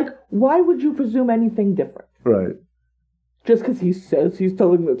 Like, why would you presume anything different? Right. Just because he says he's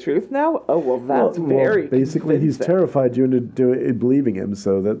telling the truth now? Oh, well, that's very basically, convincing. He's terrified you into believing him,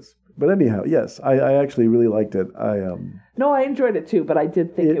 so that's... But anyhow, yes, I actually really liked it. No, I enjoyed it too, but I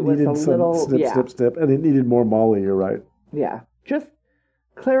did think it was a little... Snip, and it needed more Molly, you're right. Yeah, just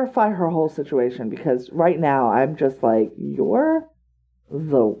clarify her whole situation, because right now I'm just like, you're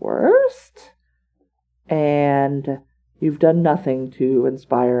the worst, and you've done nothing to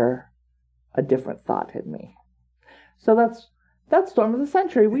inspire a different thought in me. So that's Storm of the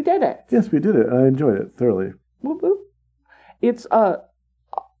Century. We did it. Yes, we did it. I enjoyed it thoroughly. Whoop, whoop. It's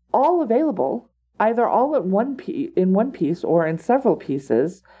all available, either all at in one piece or in several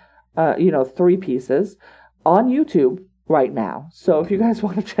pieces, 3 pieces, on YouTube right now. So if you guys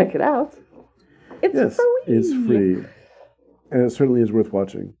want to check it out, it's free. It's free. And it certainly is worth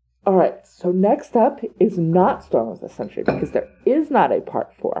watching. All right, so next up is not Storm of the Century, because there is not a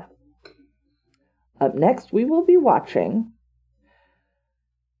part 4. Up next, we will be watching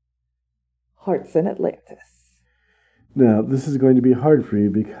Hearts in Atlantis. Now, this is going to be hard for you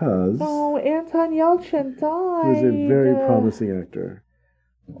because... Oh, Anton Yelchin died. He was a very promising actor.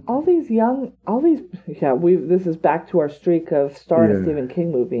 This is back to our streak of star in a Stephen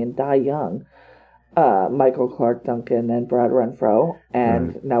King movie and die young. Michael Clarke Duncan and Brad Renfro.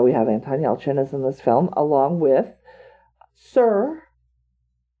 And now we have Anton Yelchin is in this film, along with Sir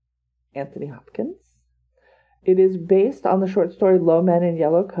Anthony Hopkins. It is based on the short story Low Men in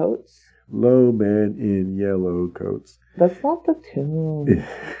Yellow Coats. Low Men in Yellow Coats. That's not the tune.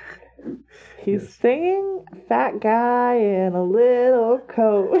 He's singing Fat Guy in a Little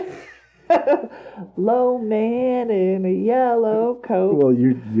Coat. Low Man in a Yellow Coat. Well,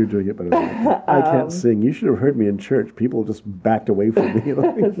 you're doing it better than I. I can't sing. You should have heard me in church. People just backed away from me.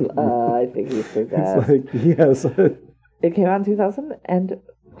 I think you forgot. It's like, yes. It came out in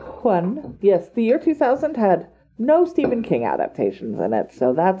 2001. Yes, the year 2000 had no Stephen King adaptations in it,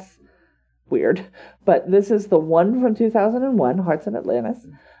 so that's weird. But this is the one from 2001, Hearts in Atlantis.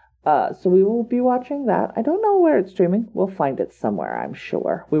 So we will be watching that. I don't know where it's streaming. We'll find it somewhere, I'm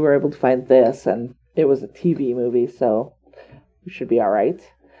sure. We were able to find this, and it was a TV movie, so we should be all right.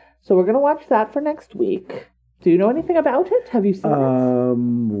 So we're going to watch that for next week. Do you know anything about it? Have you seen it?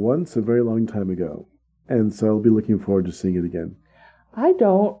 Once, a very long time ago. And so I'll be looking forward to seeing it again. I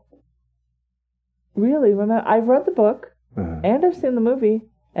don't really remember. I've read the book, and I've seen the movie,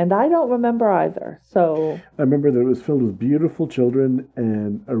 and I don't remember either. So I remember that it was filled with beautiful children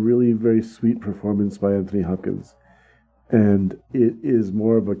and a really very sweet performance by Anthony Hopkins. And it is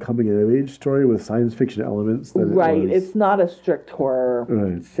more of a coming-of-age story with science fiction elements than it's not a strict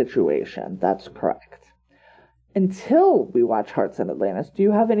horror situation. That's correct. Until we watch Hearts in Atlantis, do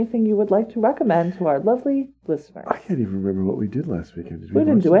you have anything you would like to recommend to our lovely listeners? I can't even remember what we did last weekend. We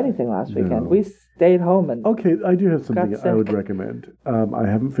didn't do anything last weekend. We stayed home and Okay, I do have something I would recommend. I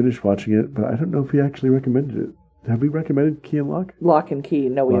haven't finished watching it, but I don't know if we actually recommended it. Have we recommended Key and Lock? Lock and Key.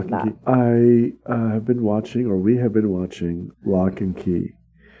 No, we have not. I have been watching, or we have been watching, Lock and Key.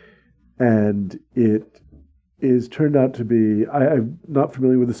 and it is turned out to be. I'm not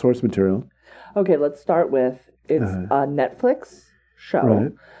familiar with the source material. Okay, let's start with it's a Netflix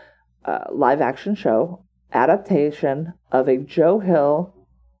show, live action show, adaptation of a Joe Hill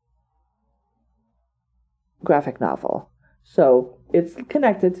graphic novel. So it's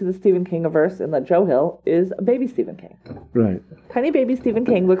connected to the Stephen King-averse in that Joe Hill is a baby Stephen King. Right. Tiny baby Stephen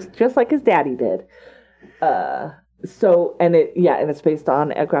King looks just like his daddy did. And it's based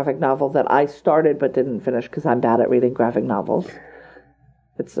on a graphic novel that I started but didn't finish because I'm bad at reading graphic novels.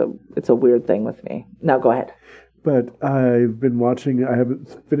 It's a weird thing with me. Now go ahead. But I've been watching. I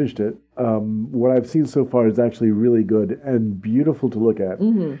haven't finished it. What I've seen so far is actually really good and beautiful to look at.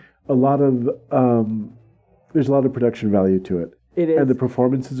 Mm-hmm. There's a lot of production value to it. It is. And the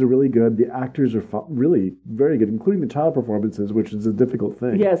performances are really good. The actors are really very good, including the child performances, which is a difficult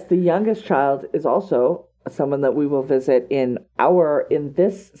thing. Yes, the youngest child is also someone that we will visit in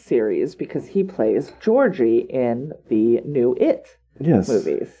this series because he plays Georgie in the new It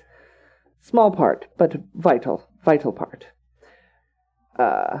movies. Small part, but vital part.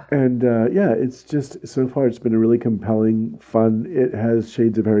 It's just, so far it's been a really compelling, fun. It has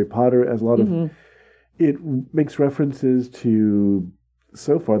shades of Harry Potter, as a lot of... It makes references to,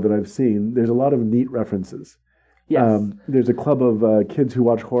 so far that I've seen, there's a lot of neat references. Yes. There's a club of kids who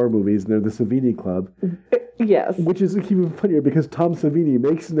watch horror movies, and they're the Savini Club. Yes. Which is even funnier because Tom Savini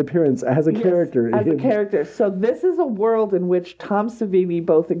makes an appearance as a character. So this is a world in which Tom Savini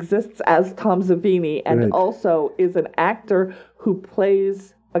both exists as Tom Savini and also is an actor who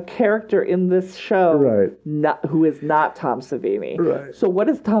plays a character in this show who is not Tom Savini. Right. So what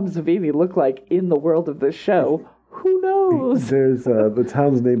does Tom Savini look like in the world of this show? Who knows? There's the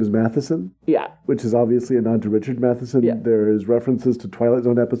town's name is Matheson. Yeah. Which is obviously a nod to Richard Matheson. Yeah. There is references to Twilight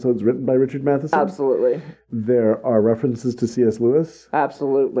Zone episodes written by Richard Matheson. Absolutely. There are references to C.S. Lewis.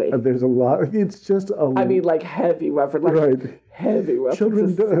 Absolutely. There's a lot. It's just a... I mean, like heavy references. Right. Heavy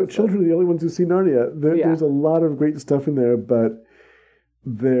references. Children are the only ones who see Narnia. There's a lot of great stuff in there, but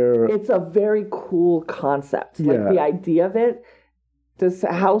it's a very cool concept. Like the idea of it, this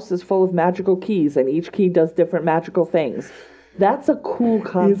house is full of magical keys and each key does different magical things. That's a cool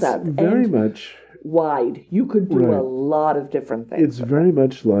concept. It's very much wide. You could do a lot of different things. It's very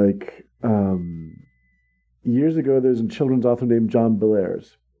much like years ago there's a children's author named John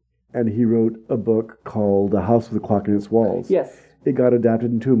Bellairs, and he wrote a book called A House with a Clock in Its Walls. Yes. It got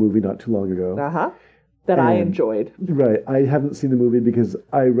adapted into a movie not too long ago. That I enjoyed. Right. I haven't seen the movie because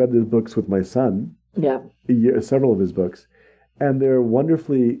I read the books with my son. Yeah. Several of his books. And they're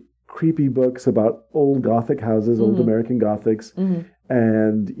wonderfully creepy books about old Gothic houses, old American Gothics,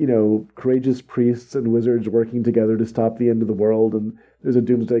 and, courageous priests and wizards working together to stop the end of the world. And there's a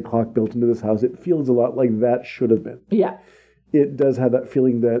doomsday clock built into this house. It feels a lot like that should have been. Yeah. It does have that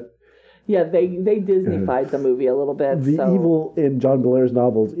feeling that... Yeah, they Disney-fied the movie a little bit. The evil in John Bellairs'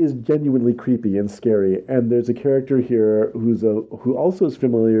 novels is genuinely creepy and scary, and there's a character here who also is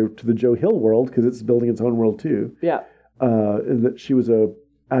familiar to the Joe Hill world because it's building its own world too. Yeah, and that she was a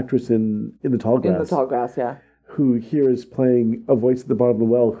actress in The Tall Grass. In The Tall Grass, yeah. Who here is playing a voice at the bottom of the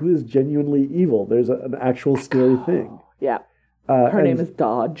well who is genuinely evil. There's an actual scary thing. Yeah. Her name is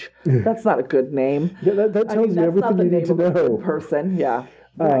Dodge. That's not a good name. Yeah, that tells you everything you need to know. A good person, yeah.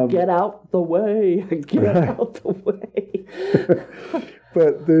 Get out the way. Get out the way.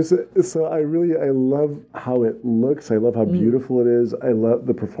 But I love how it looks. I love how beautiful it is. I love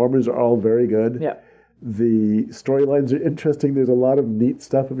the performers are all very good. Yeah. The storylines are interesting. There's a lot of neat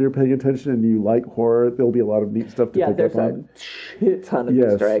stuff if you're paying attention and you like horror. There'll be a lot of neat stuff to pick up on. Yeah, there's a shit ton of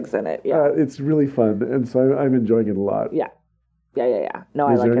Easter eggs in it. Yeah. It's really fun, and so I'm enjoying it a lot. Yeah. No,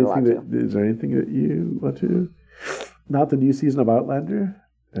 I like it a lot too. Is there anything that you want to... Not the new season of Outlander?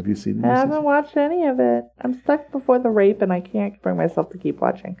 Have you seen it? I haven't watched any of it. I'm stuck before the rape and I can't bring myself to keep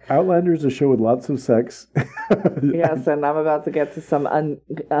watching. Outlander is a show with lots of sex. Yes, and I'm about to get to some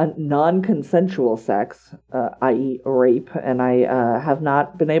non-consensual sex, i.e. rape, and I have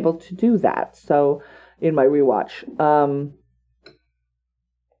not been able to do that. So, in my rewatch.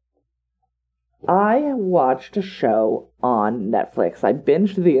 I watched a show on Netflix. I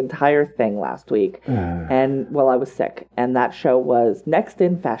binged the entire thing last week, and I was sick. And that show was Next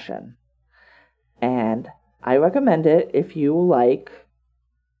in Fashion, and I recommend it if you like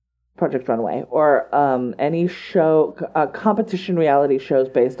Project Runway or any show, competition reality shows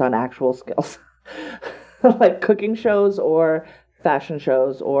based on actual skills, like cooking shows or fashion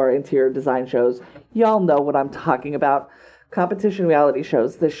shows or interior design shows. Y'all know what I'm talking about. Competition reality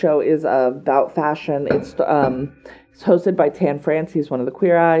shows. This show is about fashion. It's hosted by Tan France. He's one of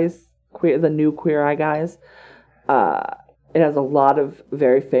the new Queer Eye guys. It has a lot of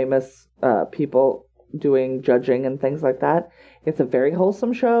very famous people doing judging and things like that. It's a very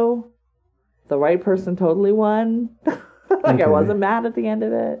wholesome show. The right person totally won. I wasn't mad at the end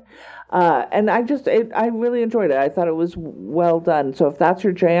of it. And I really enjoyed it. I thought it was well done. So if that's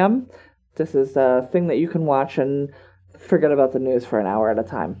your jam, this is a thing that you can watch and forget about the news for an hour at a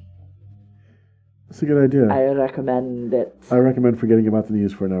time. That's a good idea. I recommend it. I recommend forgetting about the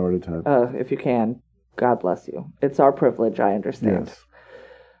news for an hour at a time. If you can. God bless you. It's our privilege, I understand.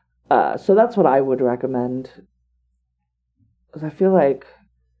 Yes. So that's what I would recommend. Because I feel like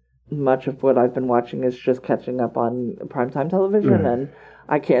much of what I've been watching is just catching up on primetime television, and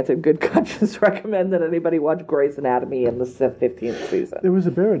I can't in good conscience recommend that anybody watch Grey's Anatomy in the 15th season. There was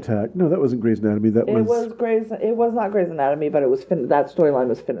a bear attack. No, that wasn't Grey's Anatomy. It was not Grey's Anatomy, but it was that storyline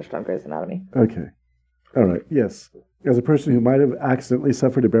was finished on Grey's Anatomy. Okay. All right. Yes. As a person who might have accidentally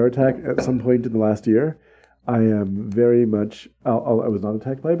suffered a bear attack at some point in the last year, I am very much... I was not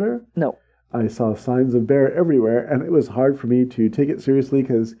attacked by a bear. No. I saw signs of bear everywhere, and it was hard for me to take it seriously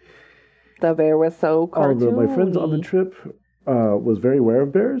because... The bear was so cartoony. Although my friends on the trip was very aware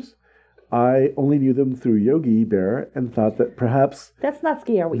of bears, I only knew them through Yogi Bear and thought that perhaps... That's not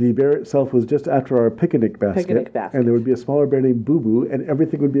scary. The bear itself was just after our picnic basket. And there would be a smaller bear named Boo Boo, and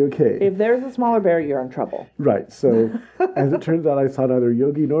everything would be okay. If there's a smaller bear, you're in trouble. Right. So, as it turns out, I saw neither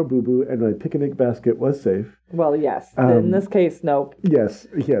Yogi nor Boo Boo, and my picnic basket was safe. Well, yes. In this case, nope. Yes,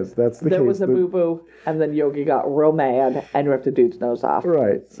 that's the case. There was a Boo Boo, and then Yogi got real mad and ripped a dude's nose off.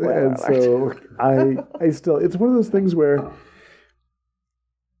 Right. And so, I still... It's one of those things where...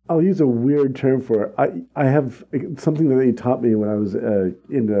 I'll use a weird term for it. I have something that they taught me when I was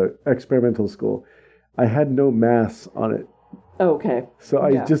in experimental school. I had no mass on it. Okay. So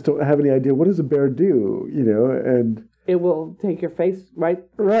I just don't have any idea. What does a bear do? And it will take your face right.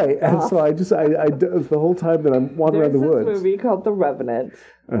 And so I the whole time that I'm wandering around the woods. There's this movie called The Revenant.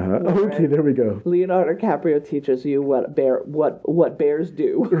 Okay, there we go. Leonardo DiCaprio teaches you what bears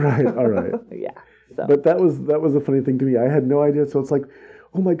do. Right. All right. Yeah. So. But that was a funny thing to me. I had no idea. So it's like,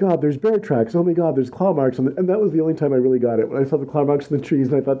 oh my God, there's bear tracks. Oh my God, there's claw marks on and that was the only time I really got it. When I saw the claw marks in the trees,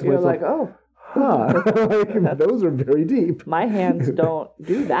 and I thought to myself, like, oh. Those are very deep. My hands don't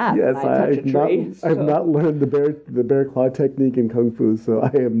do that. Yes, when I touch a tree. I've not learned the bear claw technique in Kung Fu, so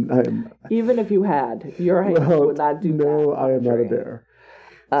I am. Even if you had, your hands would not do that. No, I am not a bear.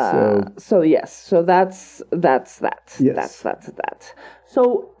 So yes, so that's that. Yes. That's that.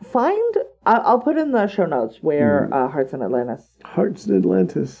 So I'll put in the show notes where Hearts in Atlantis. Hearts in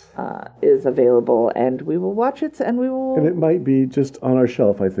Atlantis is available, and we will watch it, and we will. And it might be just on our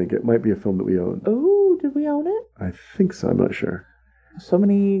shelf. I think it might be a film that we own. Oh, did we own it? I think so. I'm not sure. So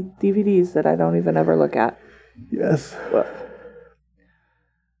many DVDs that I don't even ever look at. Yes. Well,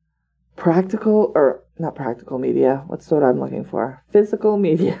 not practical media. What's the word I'm looking for? Physical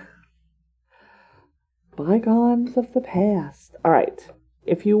media. Bygones of the past. All right.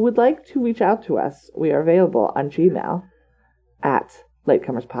 If you would like to reach out to us, we are available on Gmail at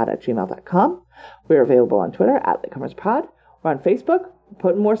latecomerspod@gmail.com. We're available on Twitter at latecomerspod. We're on Facebook. We're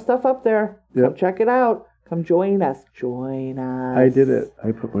putting more stuff up there. Yep. Come check it out. Come join us. Join us. I did it.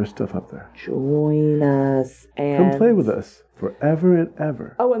 I put more stuff up there. Join us. And come play with us forever and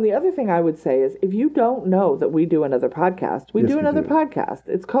ever. Oh, and the other thing I would say is, if you don't know that we do another podcast, we do another podcast.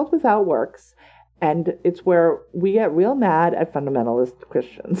 It's called Without Works, and it's where we get real mad at fundamentalist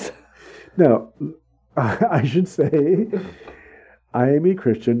Christians. Now, I should say, I am a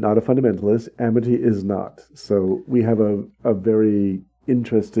Christian, not a fundamentalist. Amity is not. So we have a very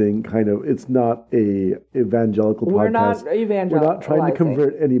interesting kind of, it's not a evangelical podcast. We're not evangelical. We're not trying to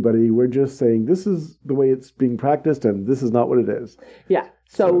convert anybody. We're just saying this is the way it's being practiced and this is not what it is. Yeah.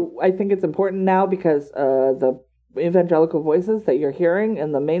 So I think it's important now because the evangelical voices that you're hearing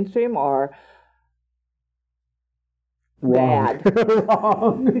in the mainstream are wrong. Bad.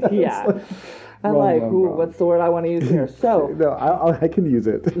 Wrong. Yeah. I'm wrong. What's the word I want to use here? So no, I can use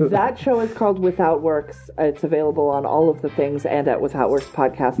it. That show is called Without Works. It's available on all of the things and at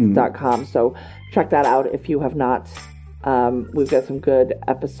withoutworkspodcast.com. So check that out if you have not. We've got some good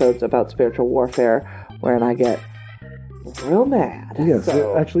episodes about spiritual warfare wherein I get real mad. Yes,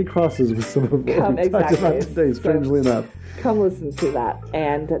 so, it actually crosses with some of what we talked about today, strangely enough. Come listen to that.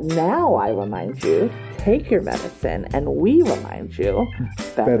 And now I remind you, take your medicine, and we remind you,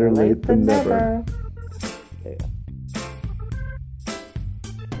 better late than never. There you go.